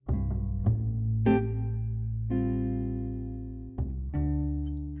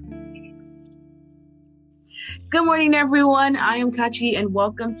Good morning, everyone. I am Kachi, and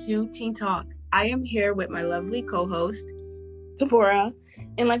welcome to Teen Talk. I am here with my lovely co-host, Deborah.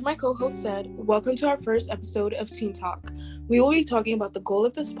 And like my co-host said, welcome to our first episode of Teen Talk. We will be talking about the goal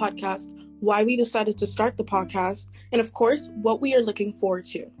of this podcast, why we decided to start the podcast, and of course, what we are looking forward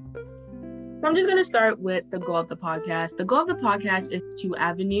to. So I'm just going to start with the goal of the podcast. The goal of the podcast is to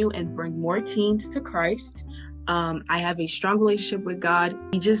avenue and bring more teens to Christ. I have a strong relationship with God.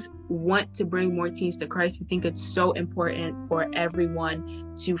 We just want to bring more teens to Christ. We think it's so important for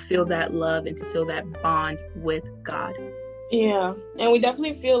everyone to feel that love and to feel that bond with God. Yeah, and we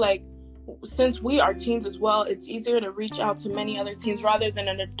definitely feel like since we are teens as well, it's easier to reach out to many other teens rather than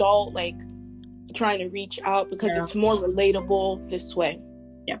an adult like trying to reach out because it's more relatable this way.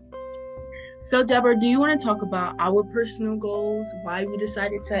 Yeah. So Deborah, do you want to talk about our personal goals, why we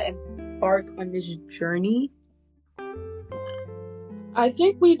decided to embark on this journey? I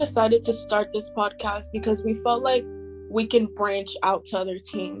think we decided to start this podcast because we felt like we can branch out to other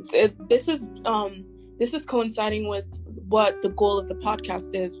teens. This is coinciding with what the goal of the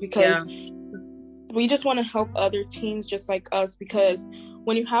podcast is because we just want to help other teens just like us, because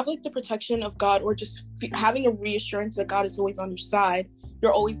when you have like the protection of God or just having a reassurance that God is always on your side,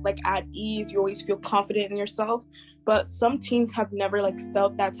 you're always like at ease, you always feel confident in yourself. But some teens have never like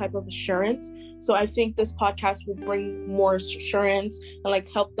felt that type of assurance. So I think this podcast will bring more assurance and like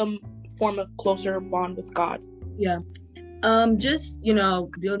help them form a closer bond with God. Yeah. Just,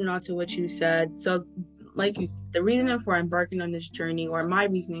 building on to what you said. So like the reasoning for embarking on this journey, or my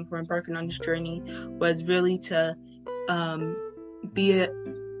reasoning for embarking on this journey, was really to be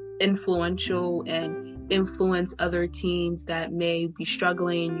influential and influence other teens that may be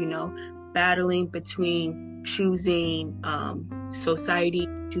struggling, battling between choosing society,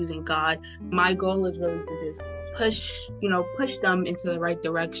 choosing God. My goal is really to just push them into the right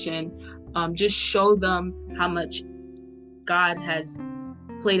direction. Just show them how much God has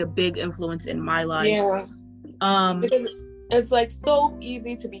played a big influence in my life. Yeah. Because it's like so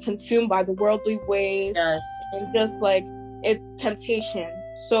easy to be consumed by the worldly ways. Yes. And just like it's temptation.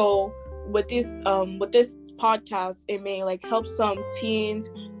 So with this podcast, it may like help some teens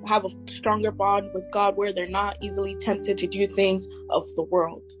have a stronger bond with God where they're not easily tempted to do things of the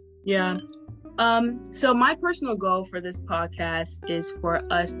world. Yeah. So my personal goal for this podcast is for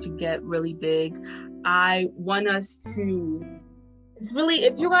us to get really big. I want us to really,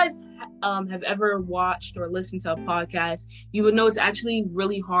 if you guys have ever watched or listened to a podcast, you would know it's actually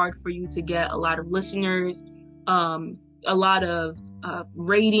really hard for you to get a lot of listeners, a lot of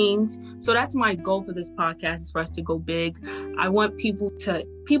ratings. So that's my goal for this podcast, is for us to go big. I want people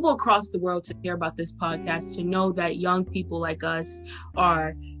across the world to hear about this podcast, to know that young people like us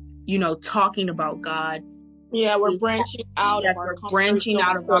are, talking about God. Yeah, we're branching out. Yes, we're branching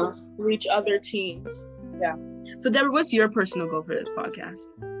out of our reach other teens. Yeah. So Deborah, what's your personal goal for this podcast?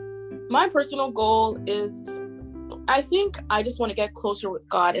 My personal goal is, I think I just want to get closer with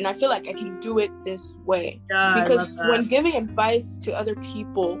God, and I feel like I can do it this way. Because when giving advice to other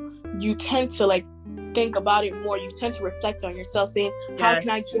people, you tend to like think about it more. You tend to reflect on yourself, saying, how can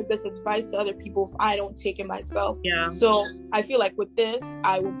I give this advice to other people if I don't take it myself? Yeah. So I feel like with this,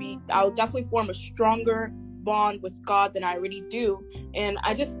 I will definitely form a stronger bond with God than I already do. And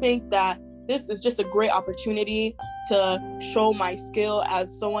I just think that this is just a great opportunity to show my skill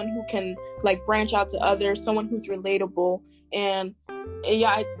as someone who can like branch out to others, someone who's relatable, and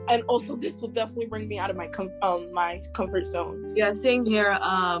also this will definitely bring me out of my comfort zone. Yeah, same here.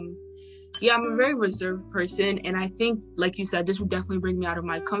 I'm a very reserved person, and I think, like you said, this would definitely bring me out of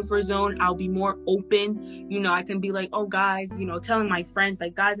my comfort zone. I'll be more open. I can be like, oh, guys, telling my friends,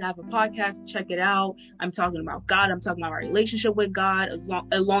 like, guys, I have a podcast, check it out. I'm talking about God. I'm talking about my relationship with God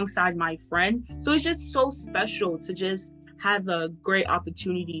alongside my friend. So it's just so special to just have a great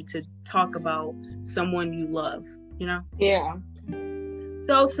opportunity to talk about someone you love, Yeah.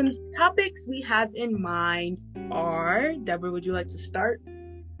 So some topics we have in mind are, Deborah, would you like to start?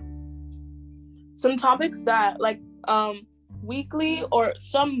 Some topics that weekly or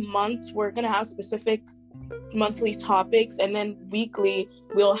some months we're going to have specific monthly topics, and then weekly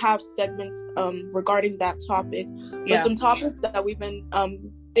we'll have segments regarding that topic. Yeah. But some topics that we've been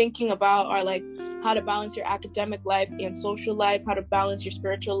thinking about are like how to balance your academic life and social life, how to balance your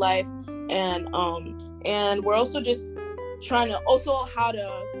spiritual life, and we're also just trying to how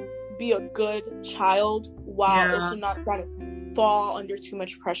to be a good child while also not trying to fall under too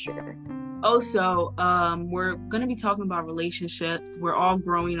much pressure. Also, we're going to be talking about relationships. We're all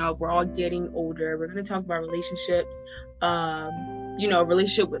growing up. We're all getting older. We're going to talk about relationships,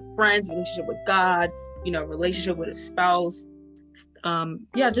 relationship with friends, relationship with God, relationship with a spouse.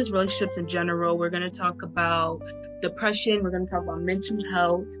 just relationships in general. We're going to talk about depression. We're going to talk about mental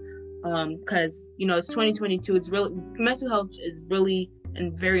health. Because, it's 2022. It's really, mental health is really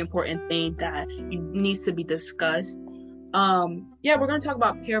a very important thing that needs to be discussed. We're going to talk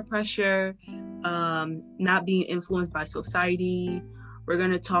about peer pressure, not being influenced by society. We're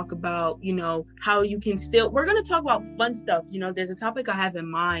going to talk about, how you can we're going to talk about fun stuff. There's a topic I have in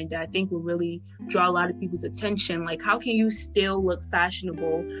mind that I think will really draw a lot of people's attention. Like, how can you still look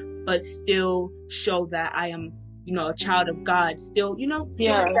fashionable, but still show that I am, a child of God, still,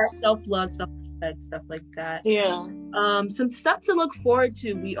 that self-love, self-respect, stuff like that. Yeah. Some stuff to look forward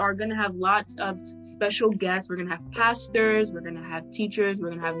to. We are going to have lots of special guests. We're going to have pastors. We're going to have teachers. We're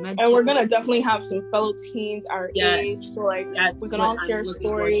going to have mentors. And we're going to definitely have some fellow teens our age. So, we can all share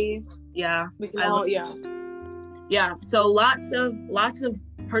stories. Yeah. We can all, Yeah. So lots of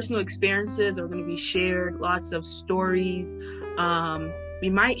personal experiences are going to be shared. Lots of stories. We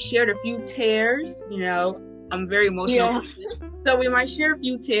might share a few tears, I'm very emotional. Yeah. So we might share a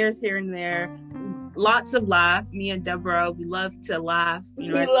few tears here and there. Lots of laugh. Me and Deborah, we love to laugh. We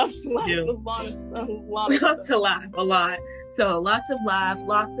love to laugh a lot. We love to laugh a lot. So lots of laugh,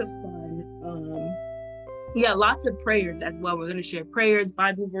 lots of fun. Lots of prayers as well. We're going to share prayers,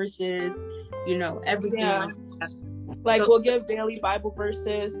 Bible verses, everything. Yeah. We'll give daily Bible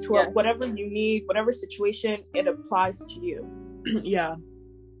verses to whatever you need, whatever situation it applies to you. Yeah.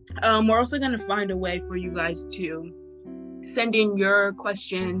 We're also going to find a way for you guys to send in your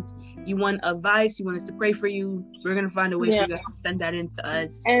questions. You want advice, you want us to pray for you, we're going to find a way for you guys to send that in to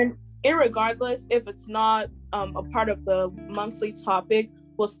us. And irregardless, if it's not a part of the monthly topic,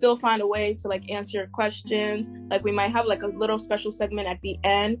 we'll still find a way to answer your questions. We might have a little special segment at the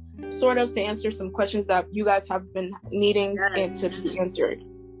end, sort of, to answer some questions that you guys have been needing to be answered.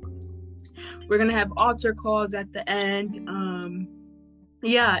 We're going to have altar calls at the end.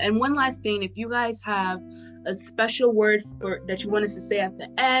 And one last thing, if you guys have a special word that you want us to say at the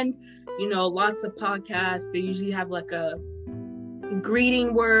end, lots of podcasts, they usually have a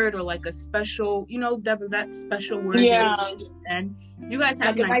greeting word or a special, that special word. Yeah. And if you guys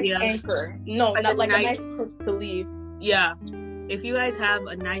have an idea, nice anchor. No, not a nice hook to leave. Yeah. If you guys have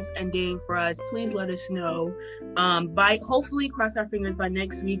a nice ending for us, please let us know. Hopefully, cross our fingers, by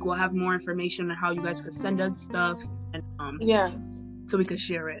next week we'll have more information on how you guys could send us stuff, and so we could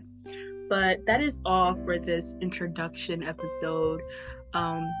share it. But that is all for this introduction episode.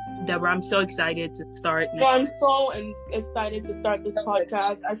 Deborah, I'm so excited to start. I'm so excited to start this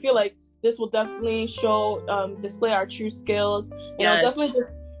podcast. I feel like this will definitely display our true skills. And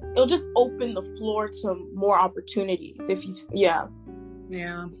it'll just open the floor to more opportunities.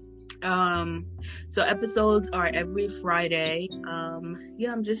 So episodes are every Friday.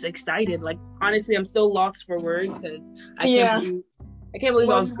 I'm just excited. Honestly, I'm still lost for words because I can't believe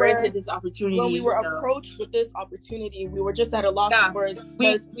I was granted this opportunity. When we were approached with this opportunity, we were just at a loss for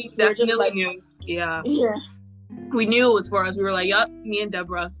words. We definitely knew. Yeah. We knew it was for us. We were like, yup, me and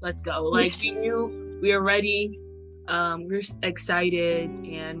Deborah, let's go. We knew we were ready. We're excited,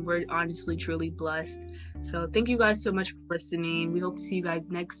 and we're honestly truly blessed. So thank you guys so much for listening. We hope to see you guys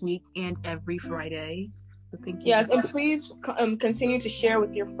next week and every Friday. So thank you. Yes, and please continue to share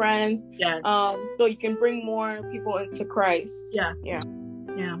with your friends. Yes. So you can bring more people into Christ. Yeah.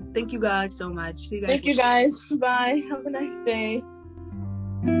 Thank you guys so much. See you guys. Thank you guys. Bye. Have a nice day.